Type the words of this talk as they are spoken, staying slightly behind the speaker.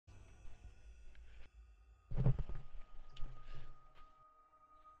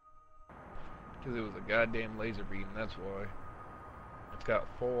Because it was a goddamn laser beam, that's why. It's got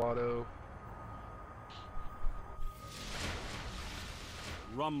full auto.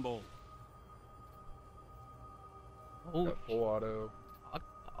 Rumble. Oh. Got full auto.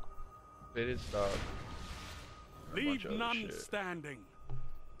 Fitted stock. Leave none standing.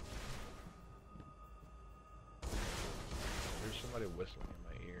 There's somebody whistling in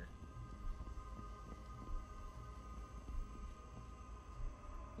my ear.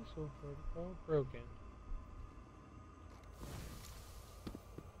 So protocol broken.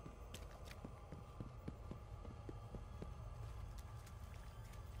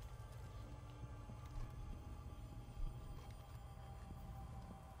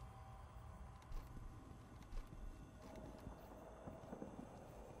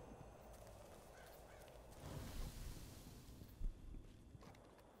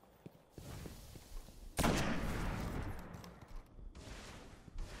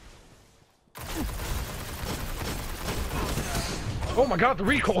 Oh my god, the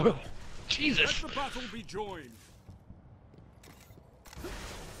recoil! Jesus! Let the battle be joined.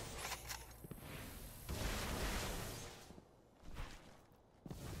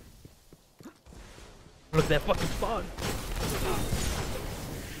 Look at that fucking spawn!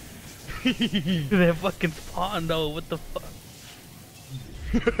 That fucking spawn though, what the fuck?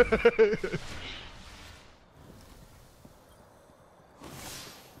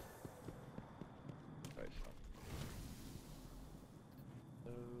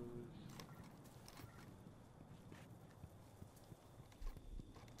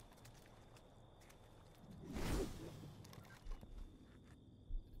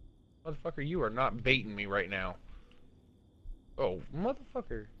 Motherfucker, you are not baiting me right now. Oh,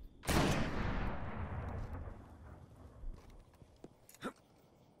 motherfucker.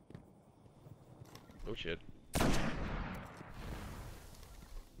 Oh shit.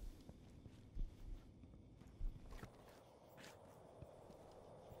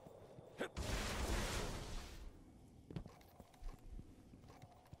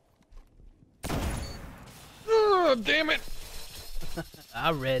 Oh, damn it!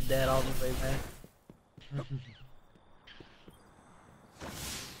 I read that all the way, man.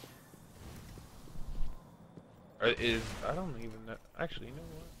 I don't even know. Actually, you know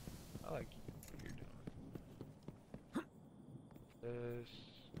what? I like what you're doing. This.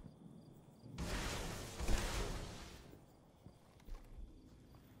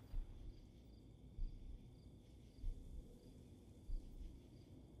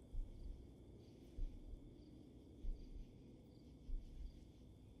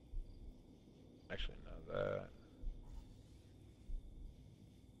 Actually, no, that.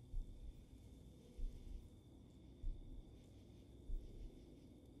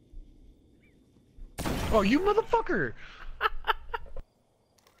 Oh, you motherfucker!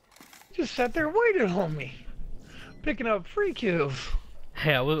 Just sat there waiting on me, picking up free kills.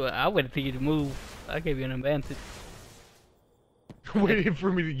 Hey, I waited for you to move. I gave you an advantage. Waiting for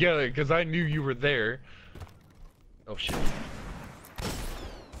me to get it, because I knew you were there. Oh shit.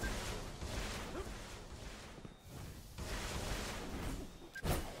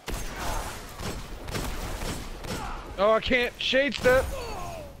 Oh, I can't shade step.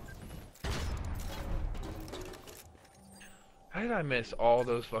 How did I miss all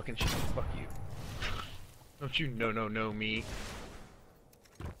those fucking shit? Fuck you. Don't you know me.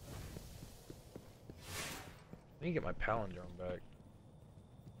 I need to get my palindrome back.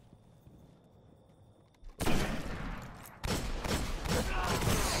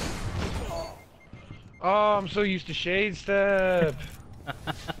 Oh, I'm so used to shade step.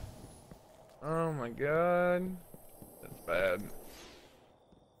 Oh my god. That's bad.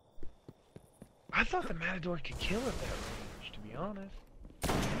 I thought the Matador could kill at that range, to be honest.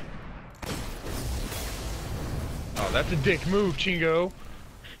 Oh, that's a dick move, Chingo.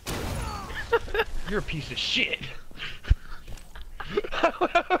 You're a piece of shit.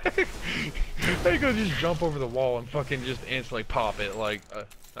 They go just jump over the wall and fucking just instantly pop it like,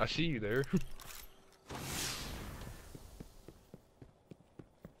 I see you there.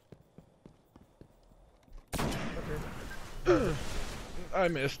 I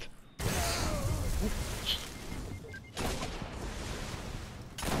missed.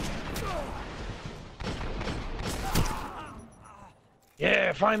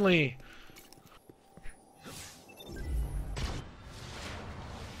 Yeah, finally!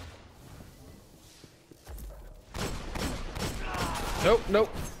 Nope, nope.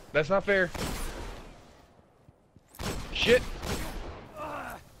 That's not fair. Shit.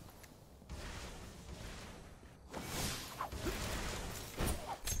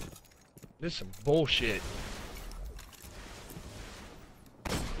 This is some bullshit.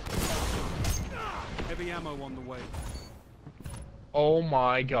 heavy ammo on the way. Oh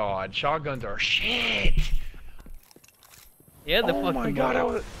my god, shotguns are shit. Yeah, the Oh fucking my god, ball.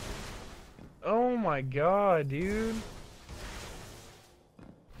 I was... Oh my god, dude.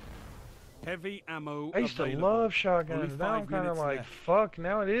 Heavy ammo I used to available. love shotguns. Only Now I'm 5 kind of minutes like, left. fuck,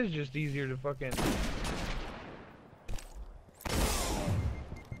 now it is just easier to fucking...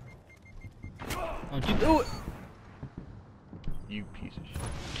 Don't you do it. You piece of shit.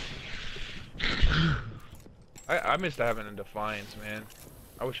 I missed having a Defiance, man.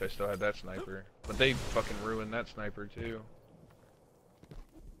 I wish I still had that sniper. But they fucking ruined that sniper, too.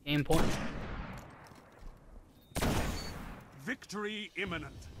 Game point. Victory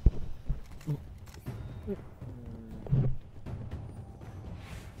imminent.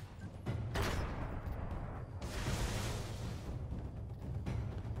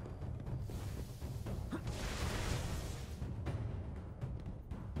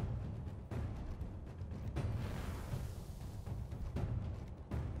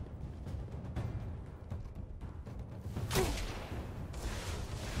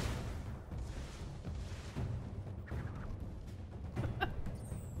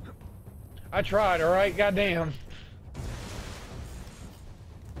 I tried, alright? Goddamn.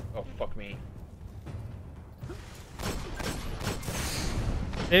 Oh, fuck me.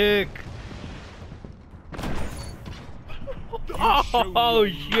 Dick. You Oh show your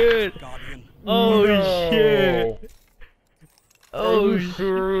shit. Guardian. Oh No. shit. Are Oh you shit.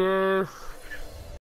 serious?